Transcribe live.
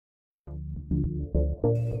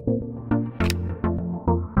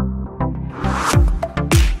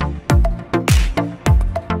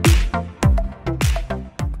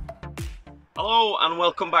and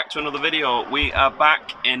welcome back to another video. We are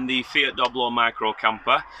back in the Fiat Doblo micro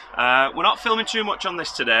camper. We're not filming too much on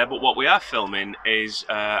this today, but what we are filming is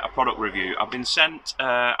a product review. I've been sent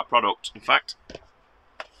a product, in fact,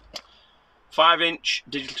 5-inch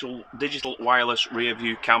digital wireless rear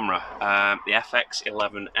view camera, the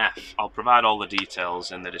FX11F. I'll provide all the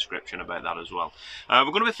details in the description about that as well. We're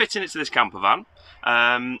going to be fitting it to this camper van.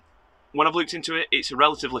 When I've looked into it, it's a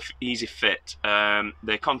relatively easy fit.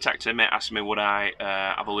 They contacted me, asked me would I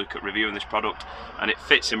have a look at reviewing this product, and it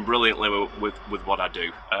fits in brilliantly with what I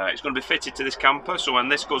do. It's going to be fitted to this camper, so when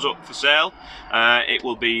this goes up for sale, it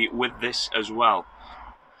will be with this as well.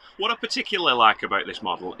 What I particularly like about this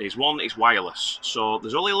model is, one, it's wireless, so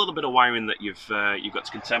there's only a little bit of wiring that you've got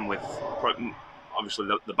to contend with. Obviously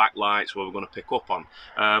the back lights where we're going to pick up on,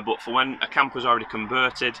 but for when a camper's already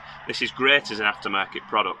converted, this is great as an aftermarket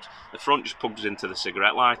product. The front just plugs into the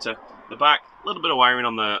cigarette lighter, the back, a little bit of wiring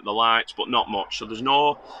on the lights, but not much, so there's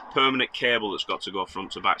no permanent cable that's got to go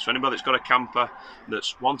front to back, so anybody that's got a camper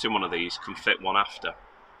that's wanting one of these can fit one after.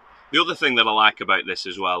 The other thing that I like about this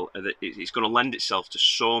as well is that it's going to lend itself to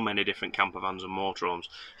so many different campervans and motorhomes.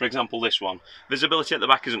 For example, this one, visibility at the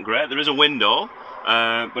back isn't great. There is a window,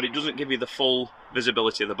 but it doesn't give you the full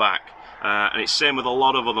visibility of the back. And it's same with a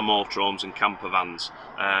lot of other motorhomes and campervans.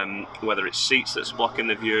 Whether it's seats that's blocking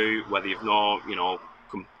the view, whether you've not,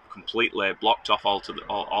 completely blocked off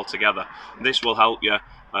altogether, this will help you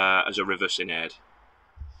as a reversing aid.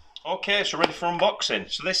 Okay, so ready for unboxing.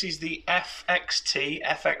 So this is the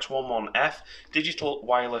FX11F digital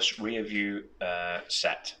wireless rear view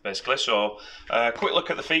set, basically. So quick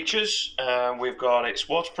look at the features. We've got it's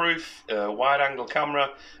waterproof, wide angle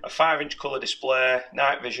camera, a 5-inch colour display,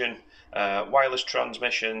 night vision, wireless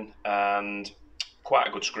transmission, and quite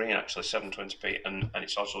a good screen actually, 720p, and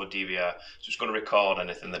it's also a DVR, so it's going to record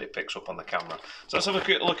anything that it picks up on the camera. So let's have a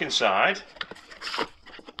quick look inside.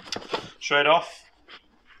 Straight off,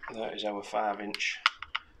 that is our 5-inch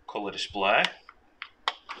colour display.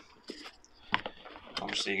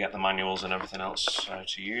 Obviously you get the manuals and everything else how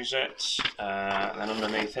to use it. And then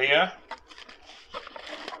underneath here,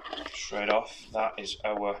 straight off, that is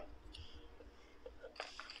our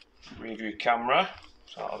rear view camera.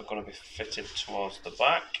 So that's going to be fitted towards the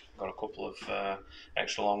back. Got a couple of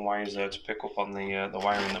extra long wires there to pick up on the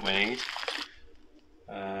wiring that we need.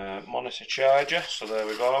 Monitor charger, so there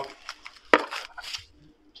we go.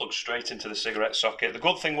 Plugs straight into the cigarette socket. The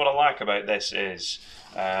good thing what I like about this is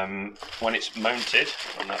when it's mounted,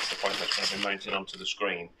 and that's the point that's going to be mounted onto the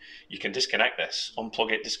screen, you can disconnect this,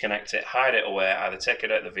 unplug it, disconnect it, hide it away, either take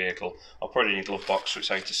it out of the vehicle or put it in your glove box so it's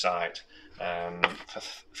out of sight.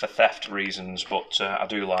 For theft reasons, but I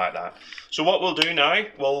do like that. So what we'll do now,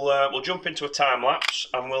 we'll jump into a time lapse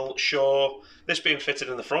and we'll show this being fitted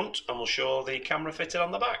in the front, and we'll show the camera fitted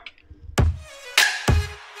on the back.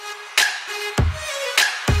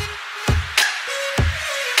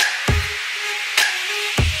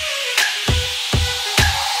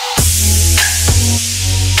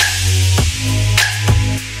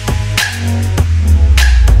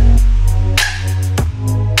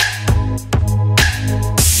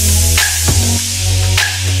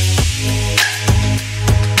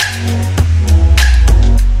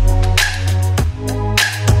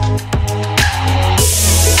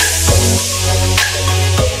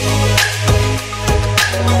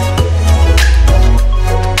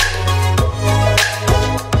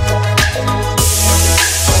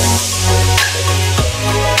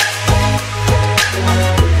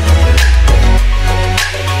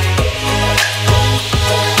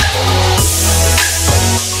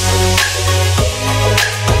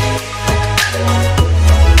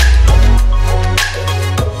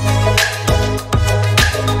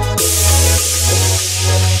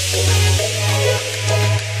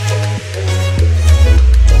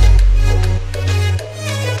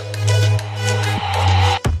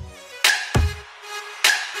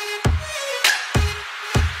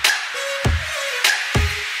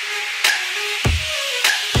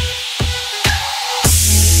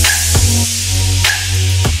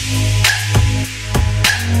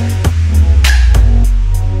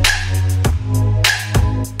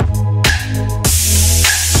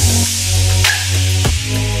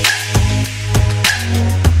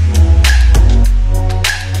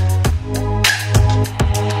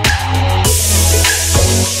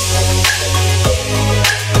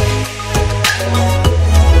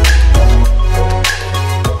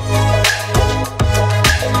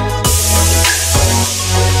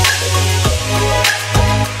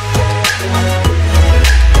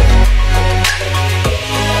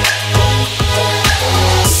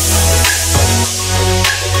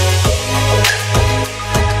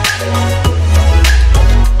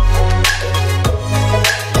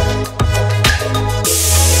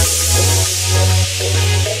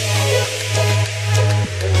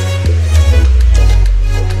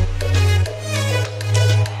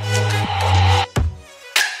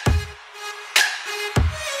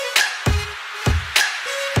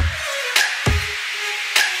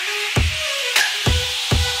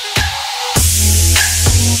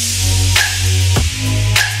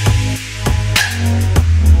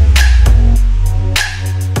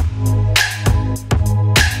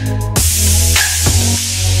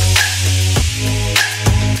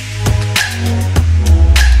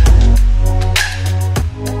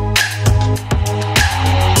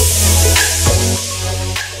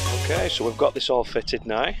 this all fitted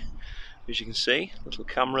now. As you can see, little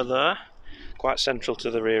camera there, quite central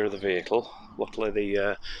to the rear of the vehicle. Luckily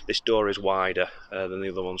this door is wider than the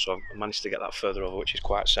other one, so I managed to get that further over, which is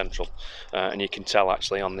quite central, and you can tell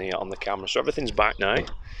actually on the camera. So everything's back now.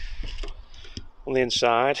 On the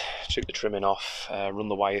inside, took the trimming off, run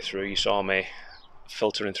the wire through. You saw me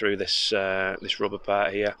filtering through this rubber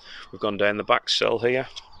part here. We've gone down the back sill here,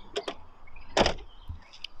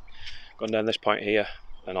 gone down this point here,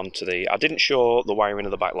 and onto I didn't show the wiring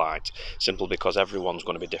of the back light simply because everyone's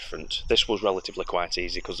going to be different. This was relatively quite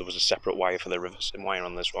easy because there was a separate wire for the reversing wire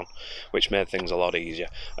on this one, which made things a lot easier,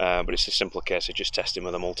 but it's a simple case of just testing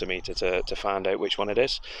with a multimeter to find out which one it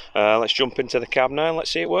is. Let's jump into the cab now and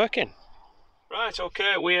let's see it working. Right,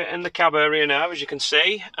 okay, we're in the cab area now. As you can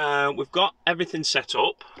see, we've got everything set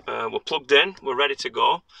up, we're plugged in, we're ready to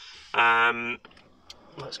go.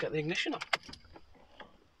 Let's get the ignition on.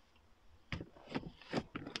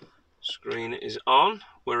 Screen is on,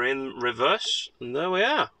 we're in reverse, and there we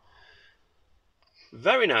are.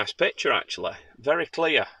 Very nice picture actually, very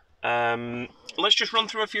clear. Let's just run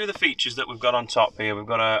through a few of the features that we've got on top here. We've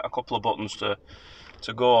got a couple of buttons to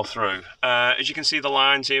go through. As you can see the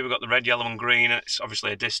lines here, we've got the red, yellow and green. It's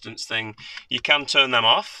obviously a distance thing. You can turn them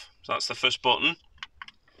off, so that's the first button.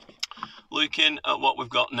 Looking at what we've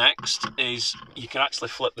got next is you can actually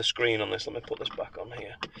flip the screen on this. Let me put this back on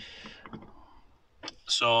here.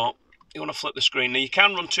 So you want to flip the screen. Now you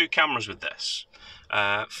can run two cameras with this.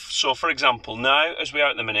 So for example, now as we are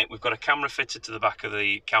at the minute, we've got a camera fitted to the back of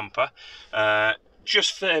the camper.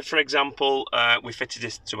 Just for example, we fitted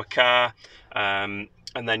it to a car, and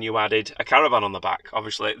then you added a caravan on the back.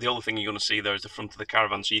 Obviously the only thing you're going to see there is the front of the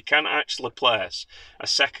caravan, so you can actually place a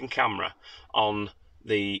second camera on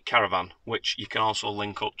the caravan, which you can also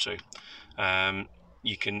link up to.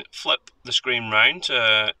 You can flip the screen round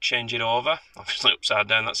to change it over, obviously upside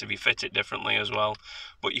down, that's if you fit it differently as well,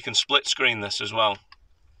 but you can split screen this as well.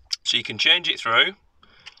 So you can change it through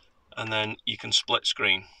and then you can split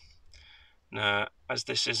screen. Now, as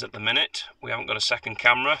this is at the minute, we haven't got a second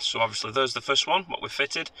camera, so obviously there's the first one, what we've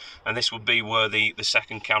fitted, and this would be where the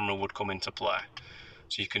second camera would come into play.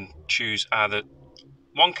 So you can choose either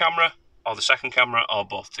one camera or the second camera or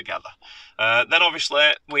both together. Then obviously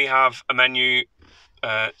we have a menu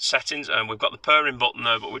settings, and we've got the pairing button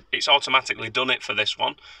there, but it's automatically done it for this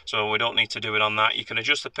one, so we don't need to do it on that. You can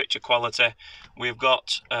adjust the picture quality. We've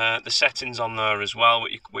got the settings on there as well,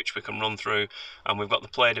 which we can run through, and we've got the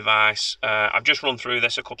play device. I've just run through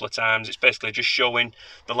this a couple of times. It's basically just showing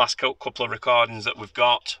the last couple of recordings that we've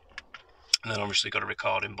got, and then obviously got a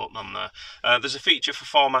recording button on there. There's a feature for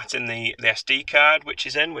formatting the SD card, which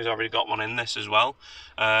is in. We've already got one in this as well,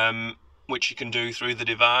 which you can do through the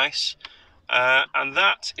device. And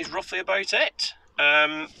that is roughly about it.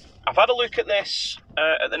 I've had a look at this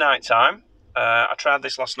at the night time. I tried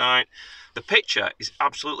this last night. The picture is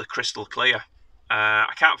absolutely crystal clear.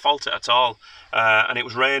 I can't fault it at all, and it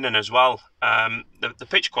was raining as well. The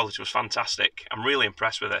picture quality was fantastic. I'm really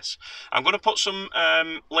impressed with this. I'm going to put some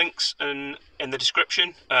links in the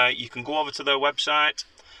description. You can go over to their website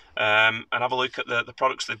and have a look at the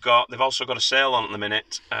products they've got. They've also got a sale on at the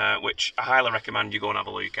minute, which I highly recommend you go and have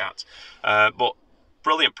a look at. But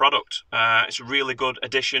brilliant product. It's a really good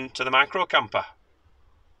addition to the micro camper.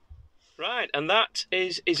 Right, and that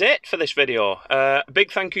is it for this video. A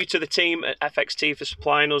big thank you to the team at FXT for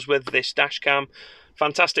supplying us with this dash cam.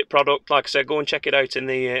 Fantastic product. Like I said, go and check it out in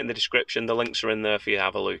the description. The links are in there for you to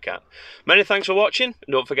have a look at. Many thanks for watching,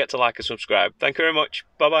 and don't forget to like and subscribe. Thank you very much.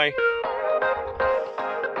 Bye bye.